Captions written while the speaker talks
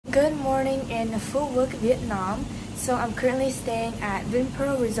Good morning in Phu Quoc, Vietnam. So I'm currently staying at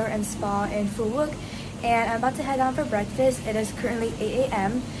Vinpearl Resort and Spa in Phu Quoc, and I'm about to head down for breakfast. It is currently 8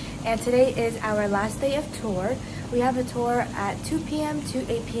 a.m. and today is our last day of tour. We have a tour at 2 p.m. to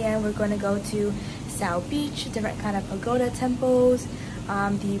 8 p.m. We're going to go to Sao Beach, different kind of pagoda temples,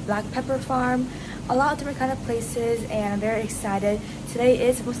 the black pepper farm, a lot of different kind of places, and I'm very excited. Today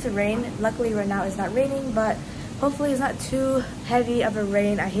is supposed to rain. Luckily right now it's not raining, but hopefully it's not too heavy of a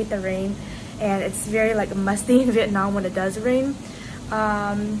rain. I hate the rain, and it's very like musty in Vietnam when it does rain.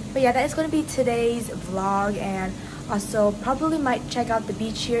 But yeah, that is going to be today's vlog, and also probably might check out the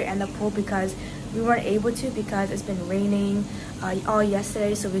beach here and the pool because we weren't able to because it's been raining all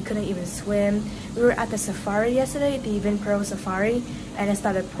yesterday, so we couldn't even swim. We were at the safari yesterday, the Vinpearl safari, and it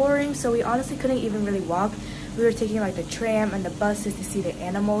started pouring, so we honestly couldn't even really walk. We were taking like the tram and the buses to see the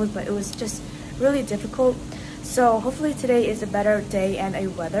animals, but it was just really difficult. So hopefully today is a better day and a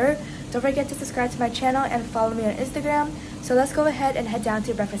weather. Don't forget to subscribe to my channel and follow me on Instagram. So let's go ahead and head down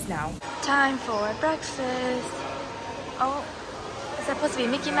to breakfast now. Time for breakfast. Oh, is that supposed to be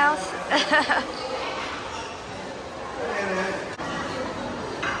Mickey Mouse?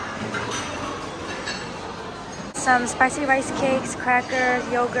 Some spicy rice cakes, crackers,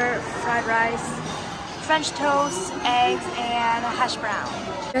 yogurt, fried rice, French toast, eggs, and a hash brown.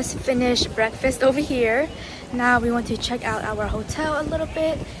 Just finished breakfast over here. Now we want to check out our hotel a little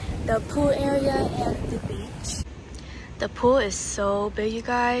bit, the pool area, and the beach. The pool is so big, you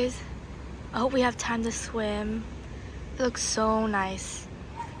guys. I hope we have time to swim. It looks so nice.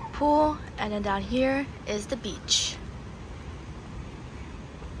 Pool, and then down here is the beach.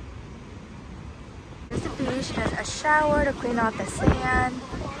 There's the beach. There's a shower to clean off the sand.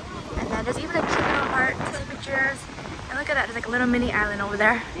 And then there's even a cute little heart to take pictures. And look at that, there's like a little mini island over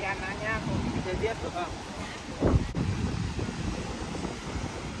there.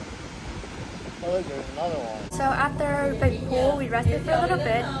 So after the pool, we rested for a little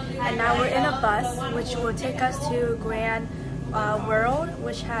bit, and now we're in a bus which will take us to Grand World,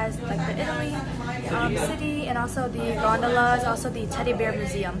 which has like the Italy city, and also the gondolas, also the teddy bear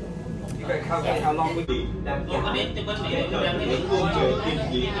museum. We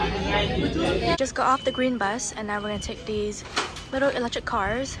just got off the green bus, and now we're gonna take these little electric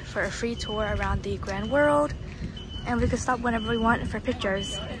cars for a free tour around the Grand World, and we can stop whenever we want for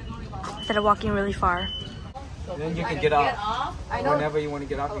pictures instead of walking really far. Then you can get off. Whenever you want to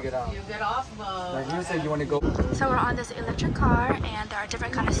get off, you get off. You get off. Like you said, you want to go. So we're on this electric car, and there are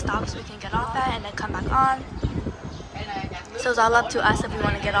different kind of stops we can get off at and then come back on. So it's all up to us if we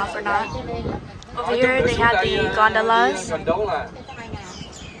want to get off or not. Over here they have the gondolas.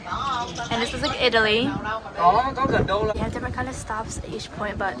 And this is like Italy. They have different kind of stops at each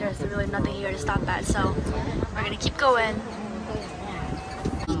point, but there's really nothing here to stop at, so we're gonna keep going.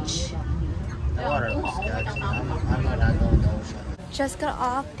 Beach. Just got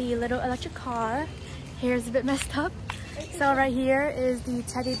off the little electric car. Here's a bit messed up. So right here is the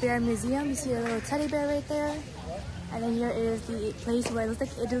teddy bear museum. You see a little teddy bear right there. And then here is the place where it looks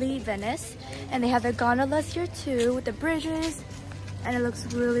like Italy, Venice. And they have the gondolas here too with the bridges. And it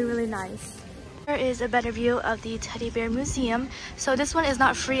looks really, really nice. Here is a better view of the teddy bear museum. So this one is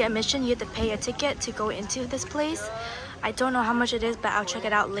not free admission. You have to pay a ticket to go into this place. I don't know how much it is, but I'll check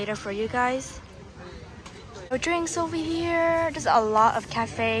it out later for you guys. So drinks over here. There's a lot of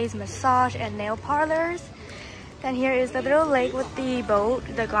cafes, massage, and nail parlors. Then here is the little lake with the boat,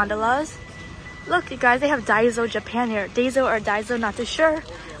 the gondolas. Look, you guys, they have Daiso Japan here. Daiso or Daiso, not too sure.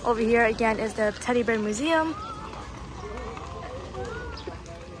 Over here again is the teddy bear museum.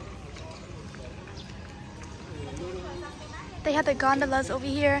 They have the gondolas over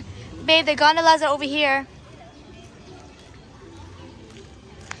here. Babe, the gondolas are over here.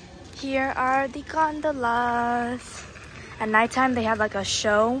 Here are the gondolas. At nighttime, they have like a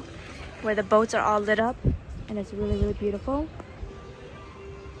show where the boats are all lit up, and it's really, really beautiful.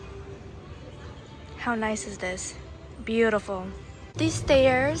 How nice is this? Beautiful. These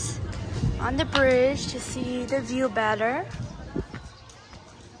stairs on the bridge to see the view better.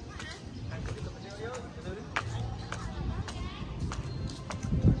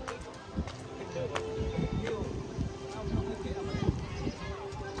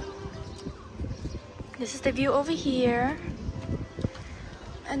 This is the view over here.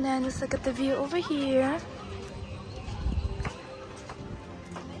 And then let's look at the view over here.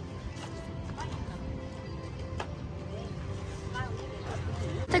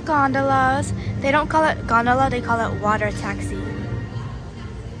 The gondolas. They don't call it gondola, they call it water taxi.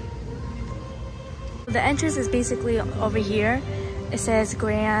 The entrance is basically over here. It says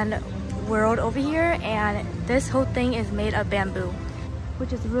Grand World over here, and this whole thing is made of bamboo.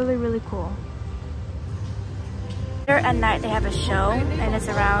 which is really, really cool. Later at night, they have a show, and it's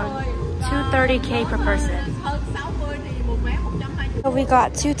around 230K per person. So we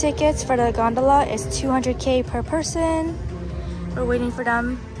got 2 tickets for the gondola. It's 200K per person. We're waiting for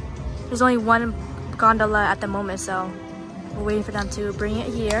them. There's only one gondola at the moment, so we're waiting for them to bring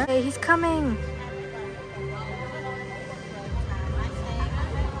it here. Hey, he's coming!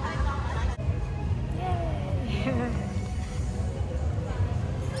 Yay!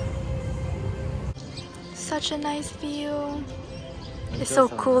 Such a nice view. It's so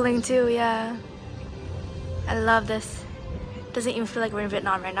cooling too, yeah. I love this. Doesn't even feel like we're in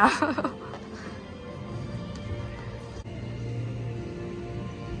Vietnam right now.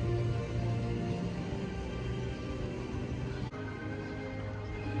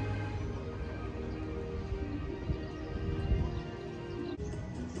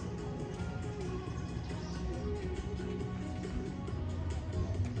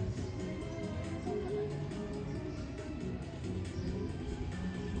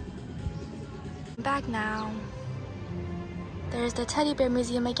 Back now. There's the teddy bear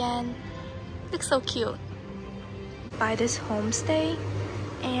museum again. Looks so cute. By this homestay,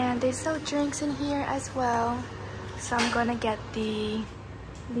 and they sell drinks in here as well. So I'm gonna get the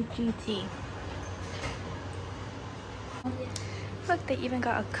lychee tea. Look, they even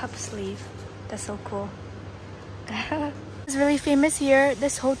got a cup sleeve. That's so cool. It's really famous here.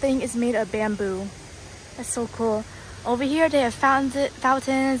 This whole thing is made of bamboo. That's so cool. Over here they have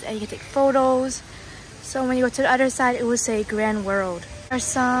fountains and you can take photos. So when you go to the other side, it will say Grand World. There are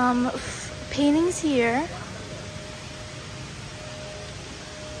some paintings here.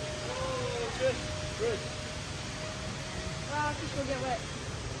 Wow, Trish will get wet.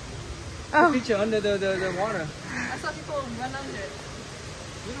 Oh. Picture under the water. I saw people run under it.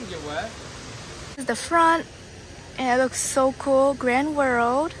 You don't get wet. This is the front, and it looks so cool. Grand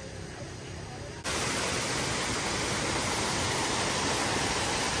World.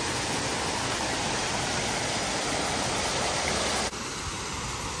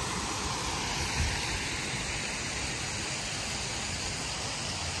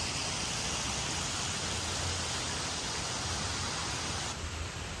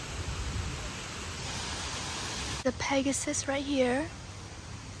 The Pegasus right here.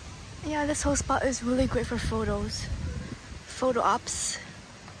 Yeah, this whole spot is really great for photos. Photo ops.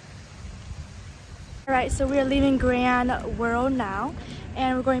 Alright, so we are leaving Grand World now.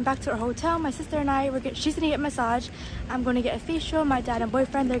 And we're going back to our hotel. My sister and I, she's gonna get a massage. I'm gonna get a facial. My dad and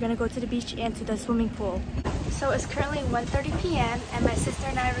boyfriend, they're gonna go to the beach and to the swimming pool. So it's currently 1:30 p.m. and my sister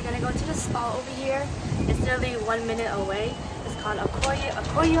and I are gonna go to the spa over here. It's literally 1 minute away. It's called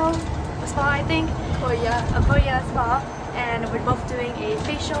Akoya Spa, I think. Akoya Spa, and we're both doing a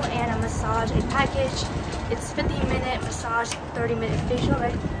facial and a massage, a package. It's 15-minute massage, 30-minute facial,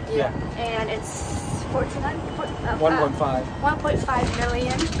 right? Yeah. And it's 1.5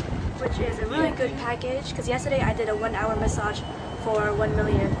 million, which is a really good package. Because yesterday I did a 1 hour massage for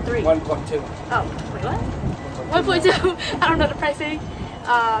 1,000,003. 1.2. Oh, wait, what? 1.2. I don't know the pricing.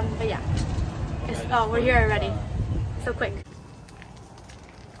 But yeah. Oh, we're here already. So quick.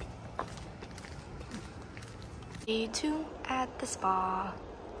 Day 2 at the spa.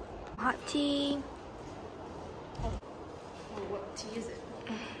 Hot tea. Oh, what tea is it?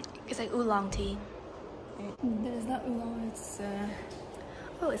 It's like oolong tea. That is not oolong, it's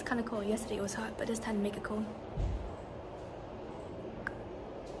Oh, it's kind of cold. Yesterday it was hot, but this time to make it cold.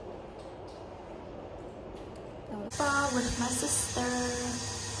 Spa with my sister.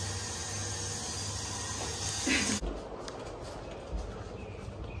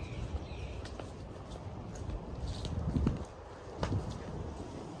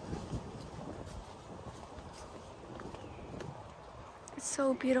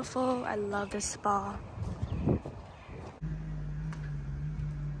 So beautiful. I love this spa.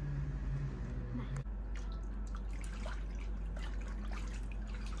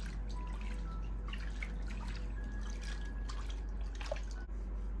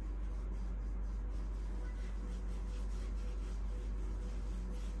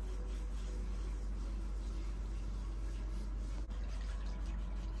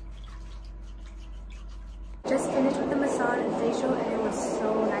 Just finished with the massage and facial, and it was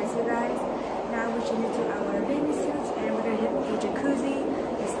so nice, you guys. Now we're changing into our bathing suits, and we're gonna hit the jacuzzi,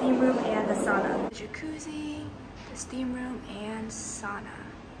 the steam room, and the sauna. The jacuzzi, the steam room, and sauna.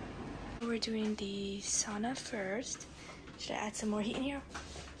 We're doing the sauna first. Should I add some more heat in here?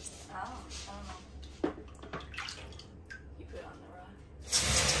 I don't know. You put it on the rod.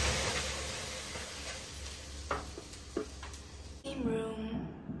 Steam room.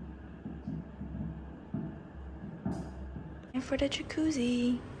 And for the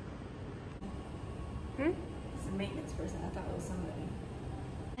jacuzzi. It's a maintenance person. I thought it was somebody.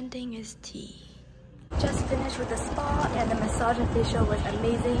 Ending is tea. Just finished with the spa, and the massage and facial was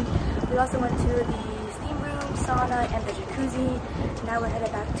amazing. We also went to the steam room, sauna, and the jacuzzi. Now we're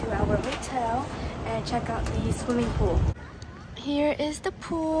headed back to our hotel and check out the swimming pool. Here is the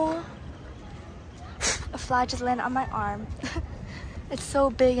pool. A fly just landed on my arm. It's so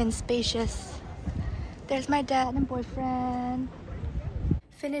big and spacious. There's my dad and boyfriend.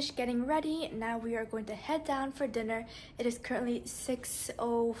 Finished getting ready. Now we are going to head down for dinner. It is currently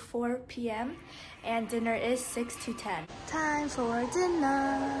 6:04 p.m. and dinner is 6 to 10. Time for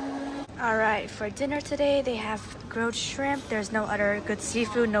dinner. Alright, for dinner today they have grilled shrimp. There's no other good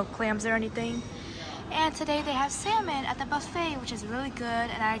seafood, no clams or anything. And today they have salmon at the buffet, which is really good,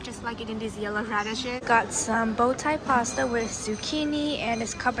 and I just like eating these yellow radishes. Got some bow tie pasta with zucchini and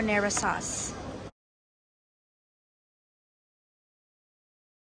this carbonara sauce.